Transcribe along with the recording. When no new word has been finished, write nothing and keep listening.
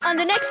on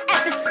the next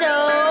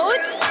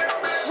episodes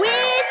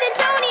with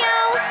Antonio.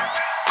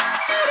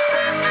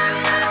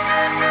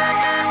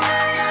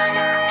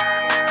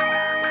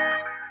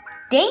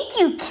 Thank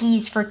you,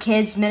 Keys for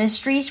Kids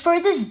Ministries, for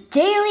this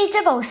daily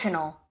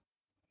devotional.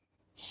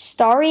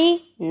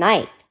 Starry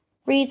Night.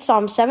 Read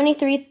Psalm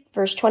 73,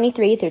 verse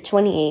 23 through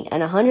 28,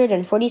 and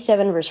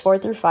 147, verse 4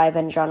 through 5,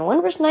 and John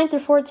 1, verse 9 through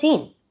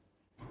 14.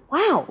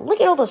 Wow, look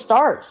at all the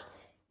stars.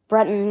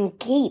 Breton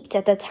gaped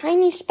at the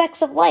tiny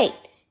specks of light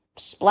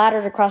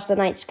splattered across the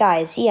night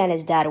sky as he and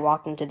his dad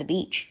walked into the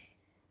beach.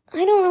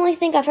 I don't really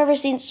think I've ever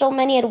seen so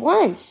many at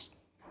once.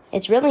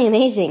 It's really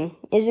amazing,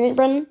 isn't it,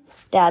 Breton?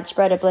 Dad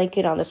spread a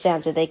blanket on the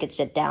sand so they could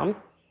sit down.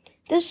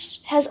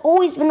 This has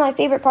always been my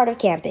favorite part of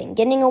camping,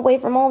 getting away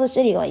from all the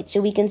city lights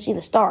so we can see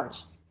the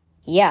stars.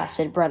 Yeah,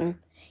 said Breton.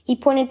 He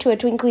pointed to a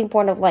twinkling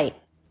point of light.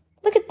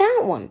 Look at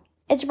that one.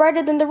 It's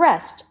brighter than the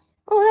rest.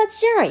 Oh, that's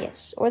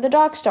Sirius, or the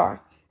Dog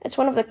Star. It's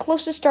one of the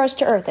closest stars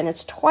to Earth, and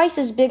it's twice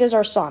as big as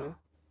our sun.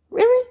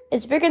 Really?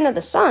 It's bigger than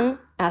the sun?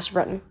 Asked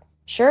Breton.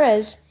 Sure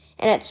is,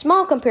 and it's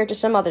small compared to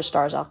some other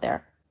stars out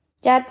there.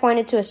 Dad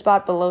pointed to a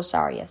spot below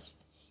Sirius.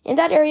 In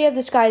that area of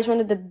the sky is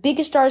one of the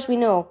biggest stars we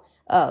know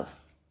of,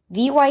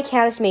 VY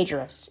Canis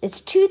Majoris.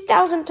 It's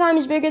 2,000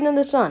 times bigger than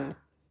the sun.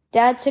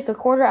 Dad took a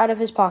quarter out of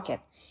his pocket.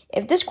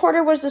 If this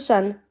quarter was the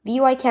sun,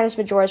 VY Canis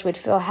Majoris would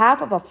fill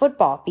half of a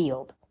football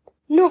field.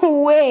 No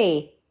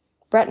way!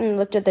 Breton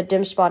looked at the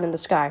dim spot in the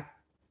sky.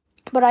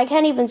 But I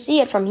can't even see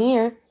it from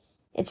here.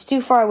 It's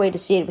too far away to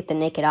see it with the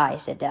naked eye,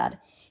 said Dad.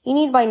 You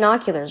need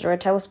binoculars or a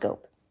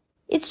telescope.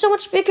 It's so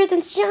much bigger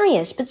than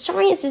Sirius, but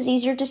Sirius is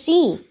easier to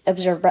see,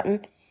 observed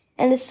Breton.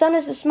 And the sun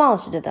is the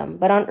smallest of them,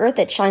 but on Earth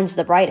it shines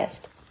the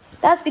brightest.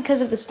 That's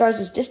because of the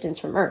stars' distance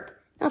from Earth,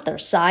 not their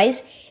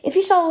size. If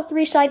you saw all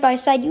three side by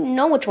side, you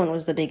know which one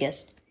was the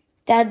biggest.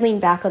 Dad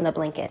leaned back on the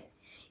blanket.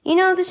 You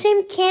know, the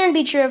same can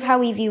be true of how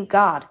we view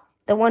God,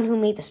 the one who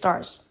made the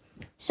stars.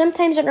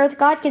 Sometimes on Earth,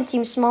 God can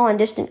seem small and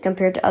distant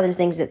compared to other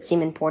things that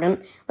seem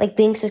important, like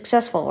being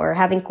successful or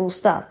having cool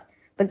stuff.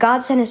 But God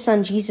sent His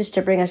Son Jesus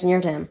to bring us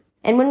near to Him.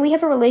 And when we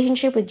have a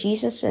relationship with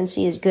Jesus and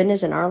see His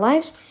goodness in our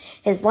lives,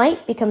 His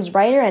light becomes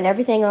brighter and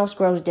everything else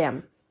grows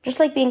dim. Just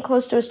like being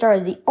close to a star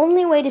is the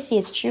only way to see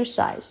its true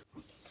size.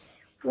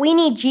 We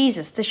need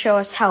Jesus to show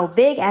us how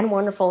big and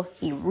wonderful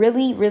He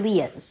really, really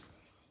is.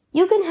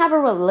 You can have a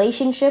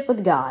relationship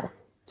with God.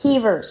 Key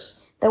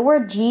verse. The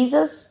word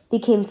Jesus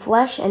became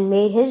flesh and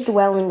made His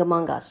dwelling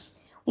among us.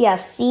 We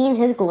have seen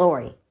His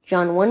glory.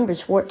 John 1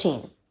 verse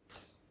 14.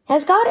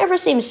 Has God ever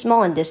seemed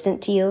small and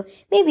distant to you?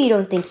 Maybe you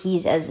don't think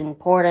He's as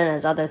important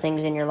as other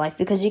things in your life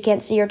because you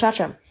can't see or touch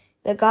Him.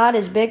 But God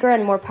is bigger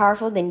and more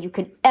powerful than you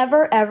could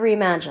ever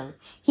imagine.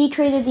 He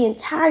created the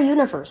entire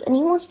universe and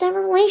He wants to have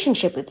a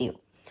relationship with you.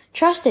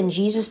 Trust in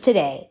Jesus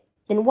today.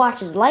 Then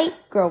watch His light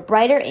grow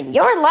brighter in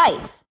your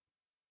life.